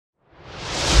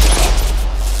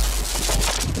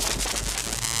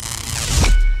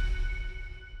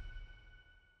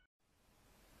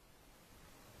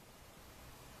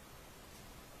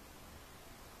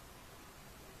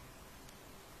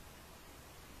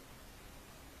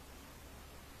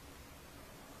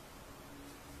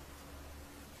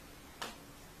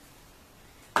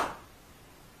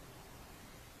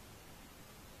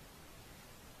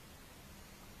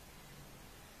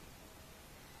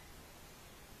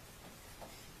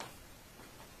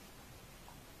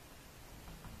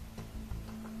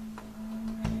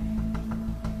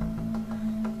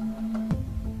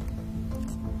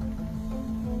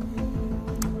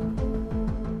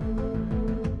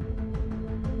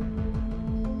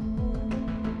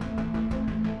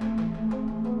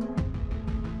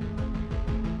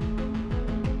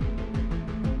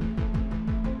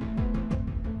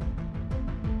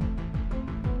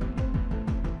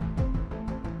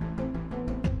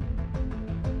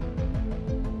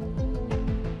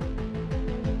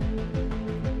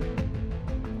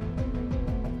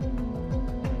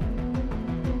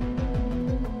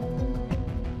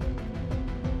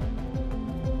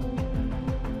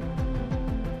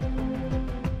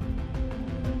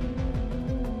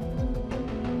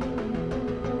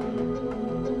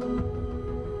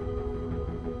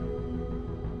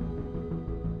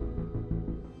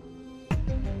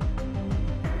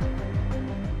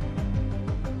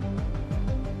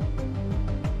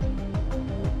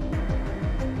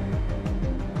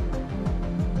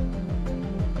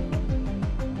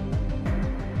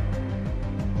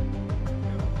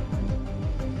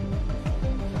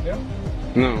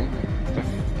Não.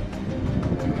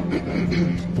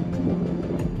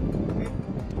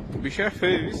 O bicho é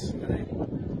feio, isso.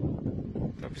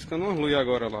 Tá piscando uma luz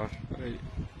agora lá. Peraí.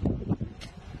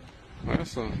 Olha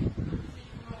só.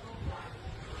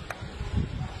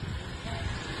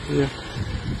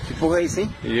 Que porra é isso,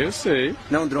 hein? Eu sei.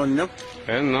 Não é um drone, não?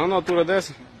 É não, na altura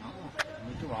dessa. Não,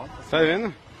 muito alto. Tá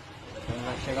vendo?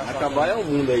 Vai acabar é o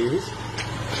mundo aí, viu?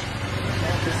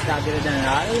 É piscadeira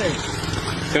danada, velho.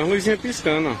 Tem uma luzinha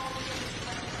piscando, ó.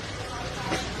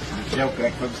 Já o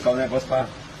crack foi buscar o negócio pra...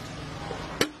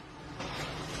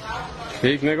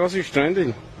 Ei, que negócio estranho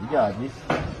dele. Cuidado, isso.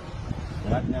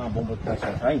 Será que não é uma bomba que tá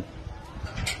atrás?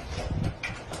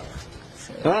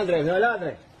 Olha, André, vem olhar,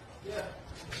 André.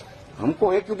 Vamos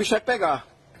correr que o bicho vai pegar.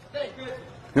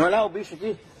 Vem olhar o bicho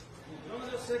aqui.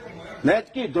 Não é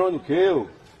de que drone que eu.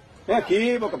 Vem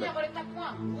aqui, boca aberta.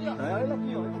 É ele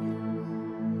aqui, ó.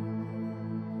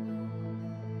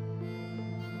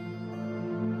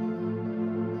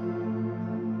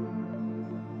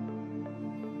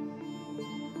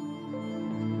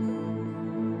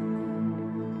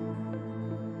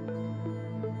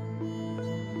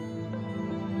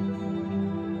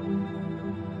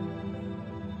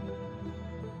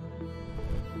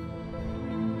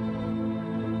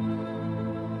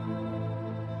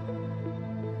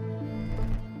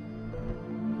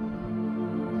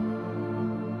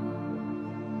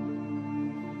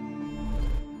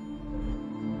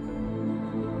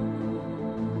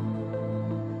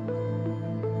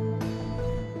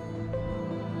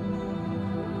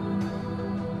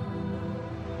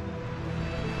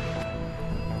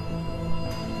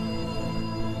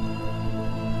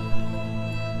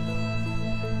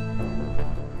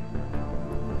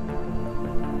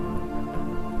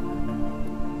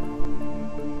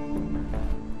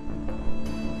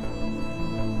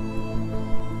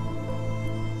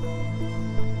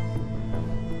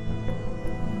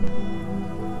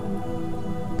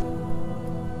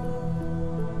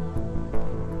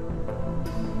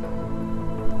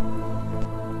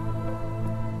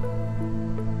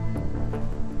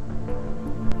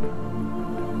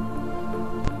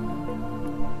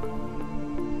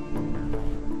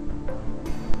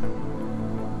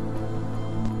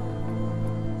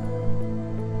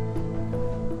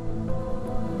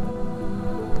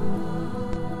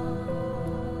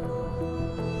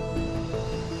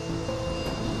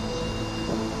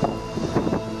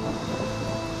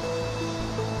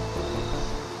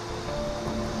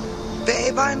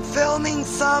 Babe, I'm filming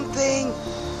something.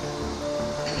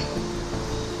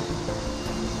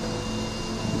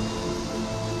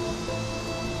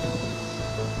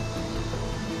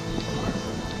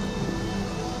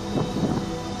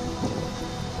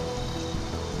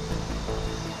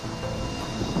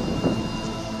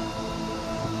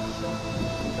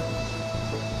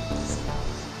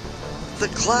 The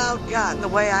cloud got in the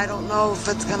way. I don't know if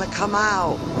it's gonna come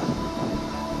out.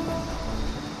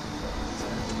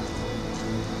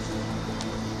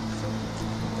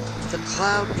 The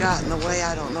cloud got in the way.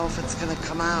 I don't know if it's gonna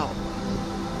come out.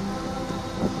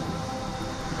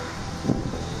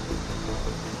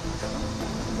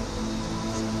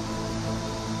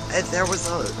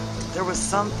 There was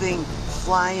something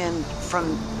flying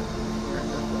from.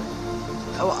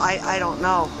 Oh, I don't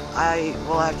know. I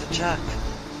will have to check.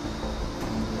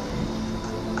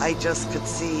 I just could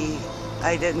see.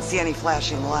 I didn't see any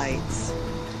flashing lights.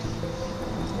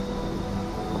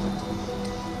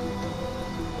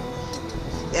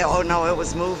 Oh no, it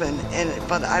was moving,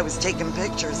 but I was taking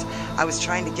pictures. I was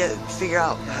trying to figure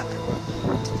out.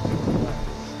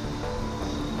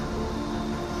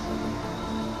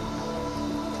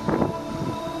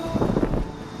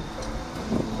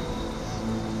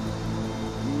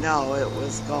 No, it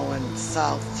was going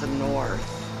south to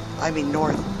north. I mean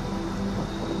north.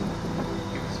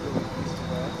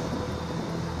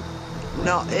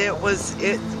 No, it was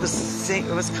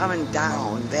coming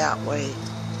down that way.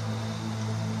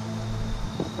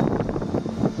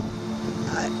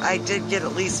 I did get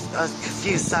at least a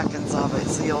few seconds of it,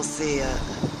 so you'll see it.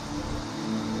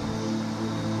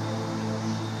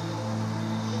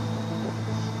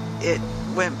 It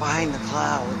went behind the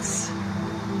clouds.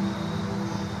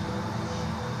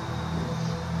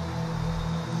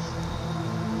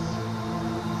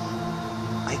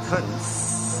 I couldn't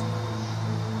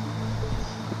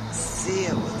see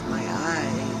it with my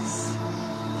eyes.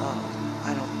 Oh,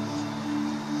 I don't.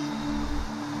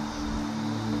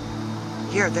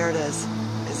 Here, there it is.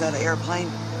 Is that an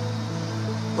airplane?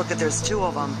 Look at, there's two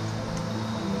of them.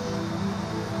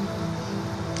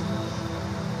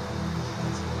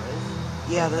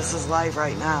 Yeah, this is live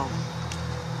right now.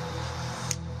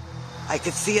 I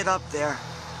could see it up there.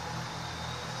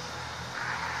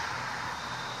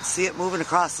 See it moving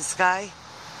across the sky?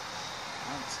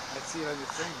 I see it on your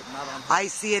thing, but not on... I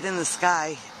see it in the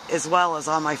sky as well as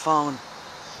on my phone.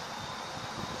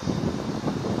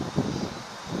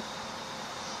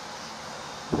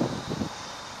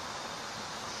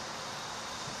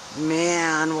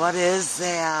 Man, what is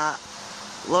that?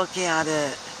 Look at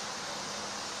it.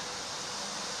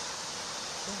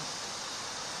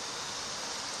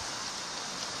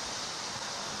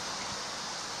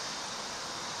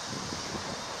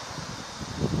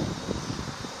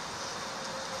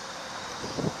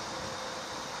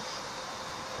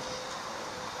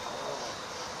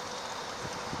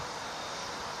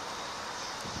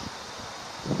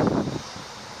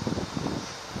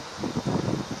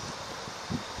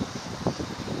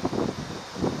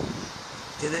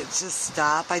 Did it just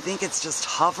stop? I think it's just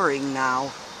hovering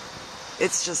now.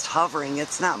 It's just hovering.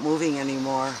 It's not moving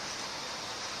anymore.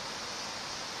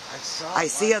 I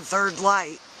see a third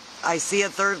light. I see a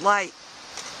third light.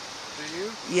 Do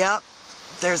you? Yep.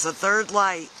 There's a third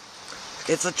light.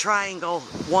 It's a triangle.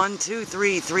 1, 2,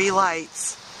 3. 3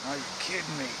 lights. Are you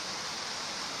kidding me?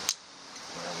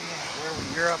 Where are we at? Where are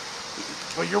we? You're up.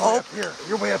 Well, you're way up here.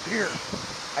 You're way up here.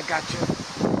 I got you.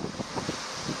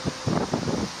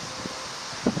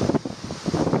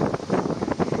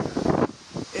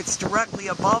 It's directly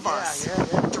above us.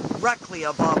 Yeah. Directly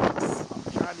above us.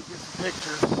 I'm trying to get some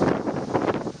pictures.